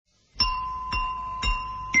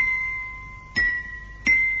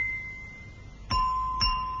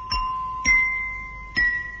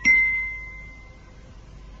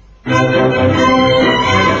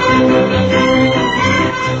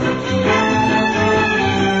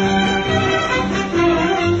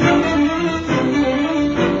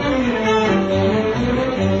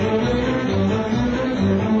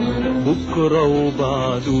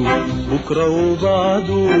وبعده، بكرة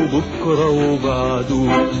وبعده، بكرة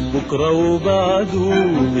وبعده، بكرة وبعده،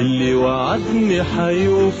 اللي وعدني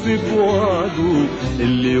حيوفي بوعده،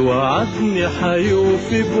 اللي وعدني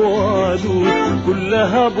حيوفي بوعده،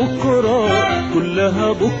 كلها بكرة،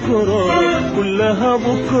 كلها بكرة، كلها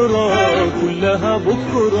بكرة، كلها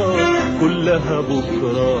بكرة، كلها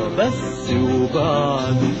بكرة بس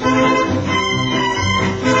وبعده.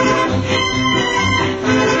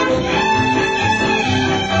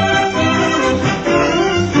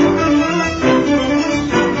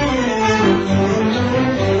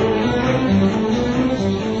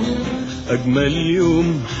 أجمل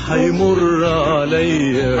يوم حيمر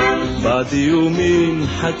عليا، بعد يومين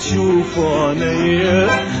حتشوفوا عينيا،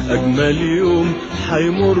 أجمل يوم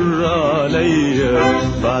حيمر عليا،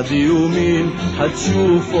 بعد يومين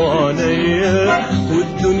حتشوفوا عينيا،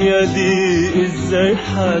 والدنيا دي ازاي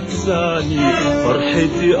حتسعني،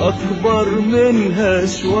 فرحتي أكبر منها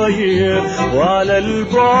شوية، وعلى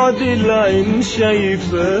البعد العين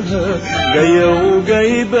شايفاها، جاية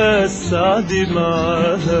وجايبة السعد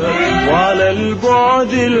معاها، وعلى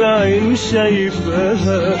البعد العين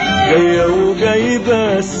شايفاها، جاية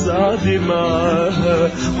وجايبة السعد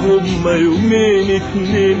معاها، هما يومين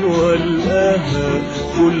اتنين والقاها،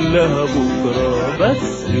 كلها بكرة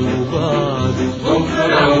بس وبعده،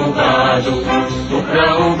 بكرة وبعده،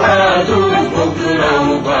 بكرة وبعده،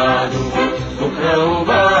 بكرة وبعده، بكرة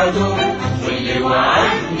وبعده، واللي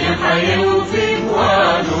وعدني حيوفي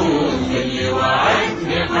بوعده، اللي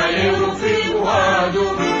وعدني حيوفي بوعده،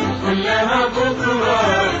 كلها بكرة،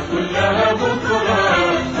 كلها بكرة،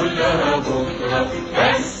 كلها بكرة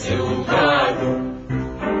بس وبعده.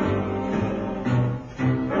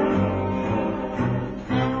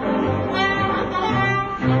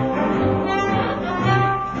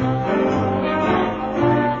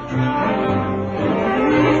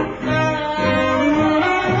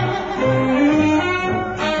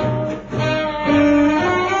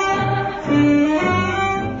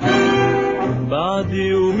 بعد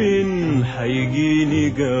يومين حيجيني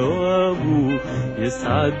جوابه،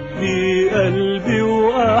 يسعد بي قلبي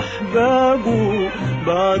وأحبابه،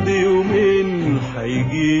 بعد يومين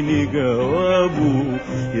حيجيني جوابه،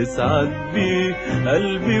 يسعد بي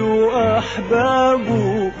قلبي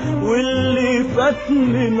وأحبابه، واللي فات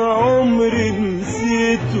من عمري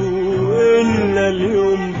نسيته، إلا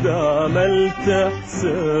اليوم ده عملت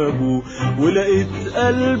حسابه، ولقيت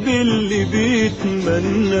قلبي اللي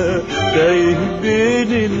بيتمنى تايه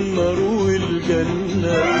بين النار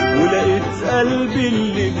والجنة، ولقيت قلبي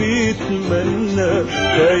اللي بيتمنى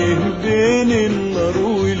تايه بين النار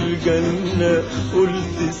والجنة،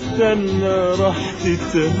 قلت استنى راح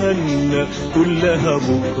تتهنى، كلها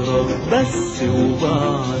بكرة بس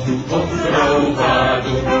وبعده، بكرة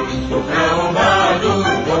وبعده، بكرة وبعده،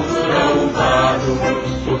 بكرة وبعده،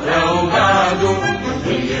 بكرة وبعده،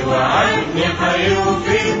 اللي وعدني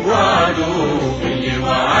حيوفي بوعده، اللي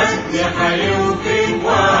وعدني حيوفي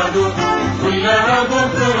بوعده، كلها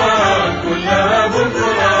بكرة، كلها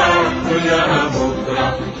بكرة، كلها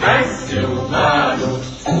بكرة بس وبعده.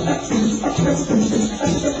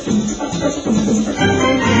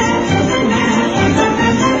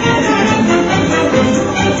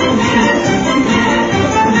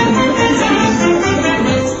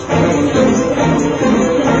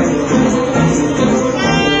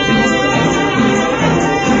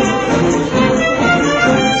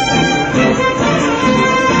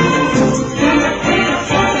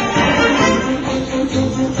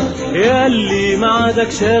 يا اللي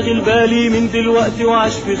معادك شاغل بالي من دلوقتي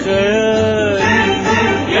وعاش في خيالي،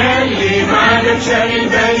 يا اللي معادك شاغل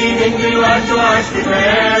بالي من دلوقتي وعاش في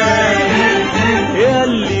خيالي، يا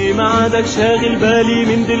اللي معادك شاغل بالي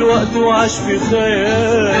من دلوقتي وعاش في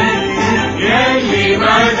خيالي، يا اللي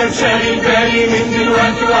معادك شاغل بالي من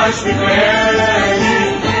دلوقتي وعاش في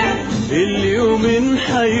خيالي، اليومين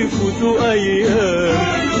حيفوتوا ايام،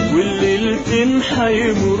 والليلتين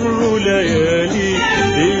حيمروا ليالي،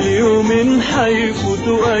 اليومين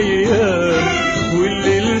حيفوتوا ايام،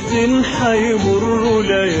 والليلتين حيمروا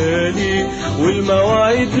ليالي،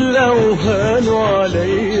 والمواعيد لو هانوا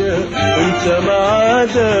عليا انت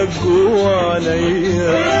معادك جوا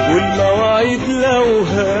عليا، والمواعيد لو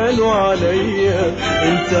هانوا عليا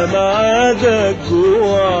انت معادك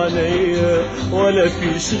جوا عليا، ولا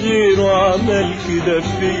فيش غيره عمل كده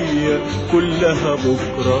فيا، كلها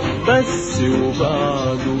بكرة بس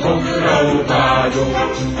وبعده، بكرة وبعده،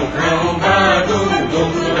 بكرة وبعده،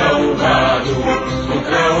 بكرة